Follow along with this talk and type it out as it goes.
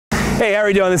Hey, how are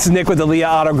you doing? This is Nick with the Lia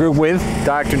Auto Group with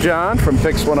Dr. John from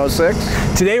Pix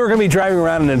 106. Today we're going to be driving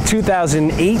around in a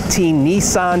 2018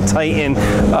 Nissan Titan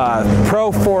Pro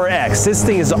 4X. This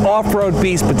thing is an off-road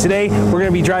beast, but today we're going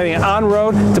to be driving it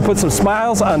on-road to put some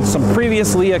smiles on some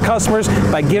previous Lia customers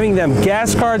by giving them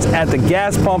gas cards at the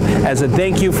gas pump as a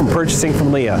thank you from purchasing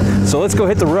from Lia. So let's go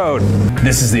hit the road.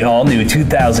 This is the all-new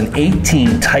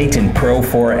 2018 Titan Pro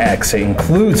 4X. It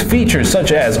includes features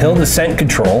such as hill descent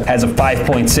control, has a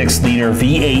 5.6-liter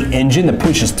V8 engine that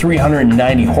pushes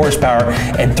 390 horsepower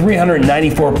and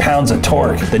 394 pounds of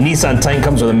torque. The Nissan Titan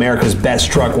comes with America's best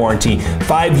truck warranty,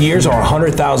 5 years or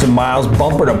 100,000 miles,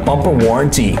 bumper-to-bumper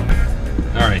warranty.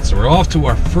 All right, so we're off to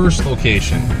our first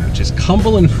location, which is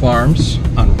Cumberland Farms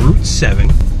on Route 7.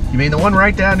 You mean the one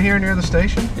right down here near the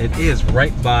station? It is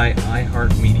right by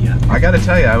iHeartMedia. I got to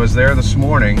tell you, I was there this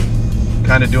morning,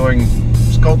 kind of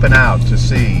scoping out to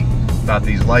see about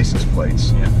these license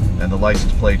plates and the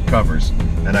license plate covers,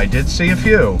 and I did see a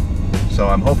few, so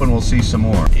I'm hoping we'll see some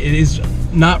more. It is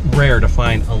not rare to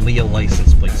find a Lia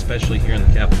license plate, especially here in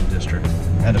the Capital District.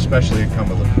 And especially at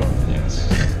Cumberland Farms. Yes.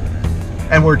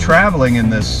 And we're traveling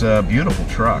in this beautiful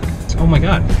truck. Oh my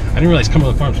God, I didn't realize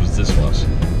Cumberland Farms was this close.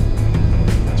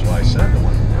 That's why I said the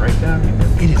one right down here.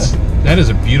 It is. That is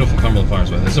a beautiful Cumberland Farms.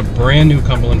 This is a brand new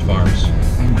Cumberland Farms.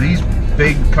 These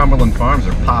big Cumberland Farms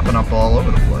are popping up all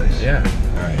over the place. Yeah.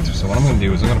 All right, so what I'm going to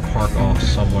do is I'm going to park off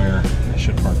somewhere. I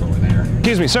should park over there.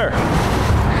 Excuse me, sir.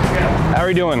 Yeah. How are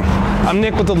you doing? I'm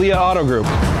Nick with the Lia Auto Group.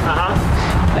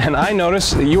 And I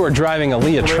noticed that you are driving a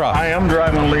Lia truck. I am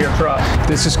driving a Lia truck.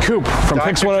 This is Coop from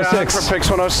Pix 106. From Pix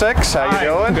 106. How you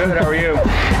doing? Good. How are you?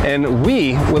 And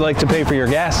we would like to pay for your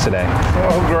gas today.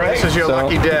 Oh, great. This is your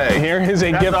lucky day. Here is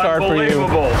a gift card for you.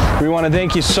 We want to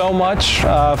thank you so much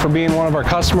for being one of our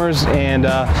customers and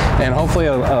hopefully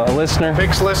a listener.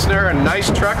 Pix listener, and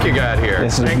nice truck you got here.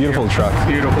 This is a beautiful truck.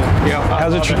 Beautiful. Yeah.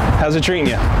 How's it treating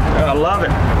you? I love it.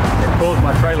 It pulls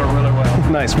my trailer really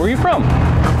well. Nice. Where are you from?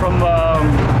 I'm from.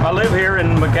 I live here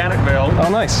in Mechanicville. Oh,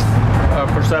 nice.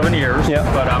 For 7 years. Yeah.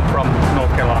 But I'm from North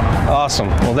Carolina. Awesome.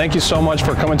 Well, thank you so much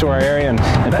for coming to our area and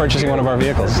purchasing one of our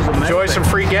vehicles. Enjoy some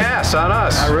free gas on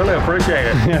us. I really appreciate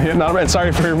it. Yeah, not bad.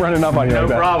 Sorry for running up on you. No like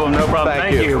that. problem. No problem.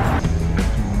 Thank you.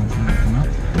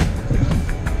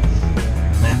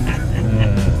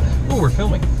 Oh, we're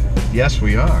filming. Yes,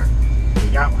 we are. We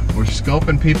got one. We're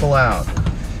scoping people out.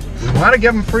 We want to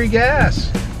give them free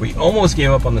gas. We almost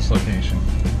gave up on this location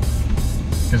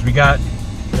because we got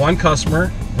one customer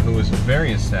who was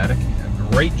very ecstatic,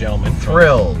 a great gentleman.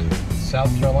 Thrilled. South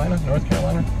Carolina, North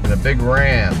Carolina. In a big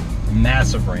Ram.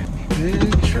 Massive Ram. Big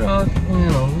truck in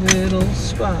a little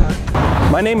spot.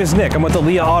 My name is Nick. I'm with the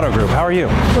Lia Auto Group. How are you?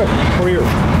 Good. How are you?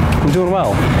 I'm doing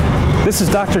well. This is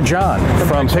Dr. John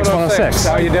from Pix 106.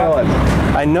 How you doing?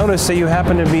 I noticed that you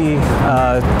happen to be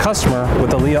a customer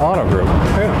with the Lia Auto Group.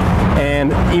 Yeah.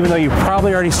 And even though you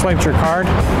probably already swiped your card,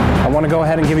 I want to go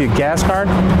ahead and give you a gas card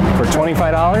for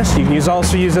 $25. You can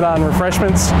also use it on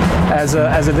refreshments as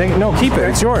a thing. No, keep it.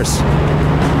 It's yours.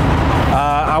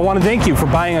 I want to thank you for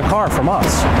buying a car from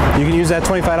us. You can use that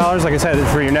 $25, like I said,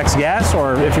 for your next gas,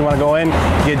 or if you want to go in,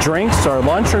 get drinks or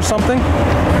lunch or something.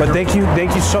 But thank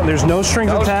you so. There's no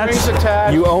strings attached. Strings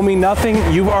attached. You owe me nothing.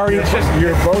 You've already.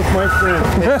 You're both my friends.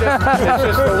 It's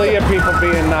just the Lia people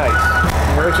being nice,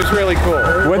 which is really cool.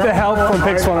 With the help from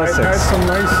Pix 106. I've had some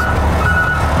nice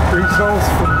results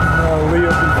from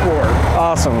Lia before.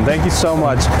 Awesome. Thank you so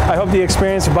much. I hope the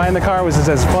experience of buying the car was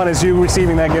as fun as you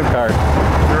receiving that gift card.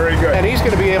 Very good. And he's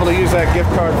going to be able to use that gift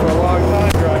card for a long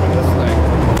time driving this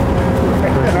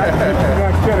You're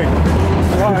not kidding.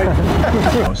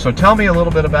 Why? So tell me a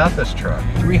little bit about this truck.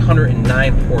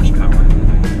 309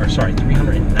 horsepower. Or sorry,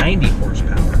 390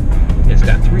 horsepower. It's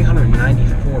got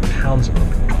 394 pounds of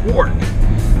torque.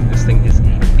 This thing is a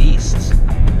beast.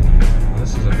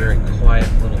 This is a very quiet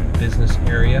little business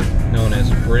area known as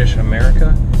British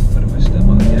America. But if I step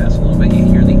on the gas a little bit, you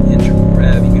hear the engine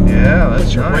rev. You can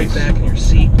That's put nice. right back in your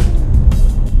seat.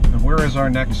 And where is our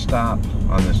next stop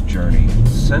on this journey?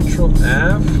 Central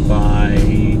Ave by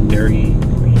Dairy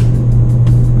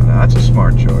Queen. That's a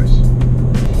smart choice.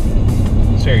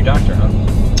 So you're your doctor, huh?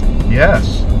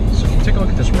 Yes. So can you take a look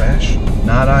at this rash?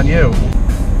 Not on you.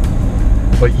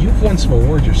 But you've won some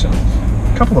awards yourself.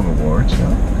 A couple of awards,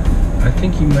 yeah. I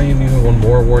think you may have even won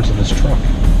more awards than this truck.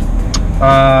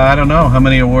 I don't know. How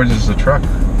many awards has the truck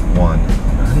won?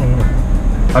 I don't know.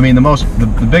 I mean,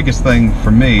 the biggest thing for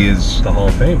me is The Hall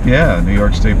of Fame. Yeah, New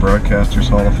York State Broadcasters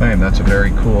Hall of Fame. That's a very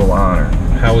cool honor.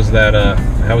 How was that?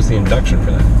 How was the induction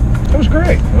for that? It was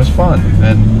great. It was fun,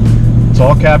 and it's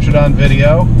all captured on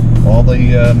video. All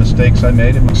the mistakes I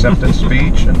made in acceptance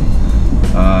speech, and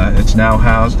It's now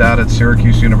housed out at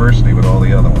Syracuse University with all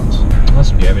the other ones.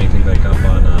 Unless if you have anything like up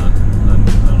on I don't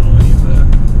know, any of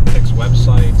the Pick's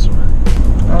websites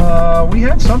or... We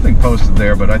had something posted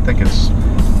there, but I think it's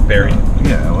buried.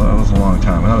 Yeah, well, that was a long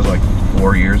time. That was like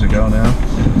 4 years ago now.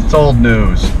 It's old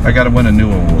news. I got to win a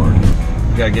new award.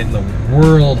 You gotta get in the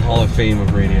World Hall of Fame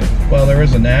of radio. Well, there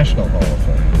is a National Hall of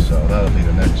Fame, so that'll be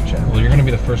the next challenge. Well, you're gonna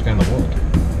be the first guy in the world.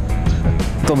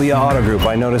 The Lia Auto Group.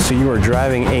 I noticed that you were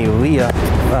driving a Lia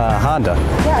Honda.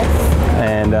 Yes.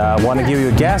 And I want to give you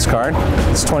a gas card.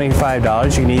 It's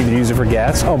 $25. You can either use it for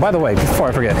gas. Oh, by the way, before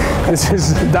I forget, this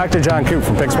is Dr. John Coop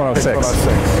from Pix 106.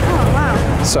 Oh,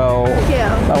 wow. So Thank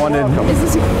you. I wanted.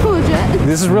 Is this legit?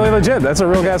 This is really legit. That's a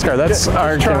real gas card. That's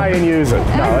our. Try and use it.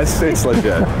 No, it's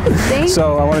legit. Thank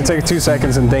So I want to take 2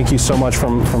 seconds and thank you so much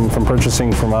from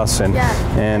purchasing from us and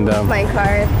my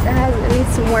car. It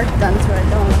needs some work done to it.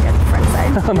 Don't look at the front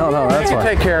side. no, that's fine.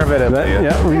 Take care of it.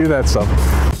 Yeah, we do that stuff.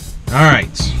 All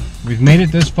right, we've made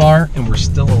it this far and we're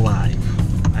still alive.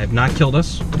 I have not killed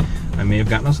us. I may have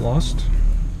gotten us lost.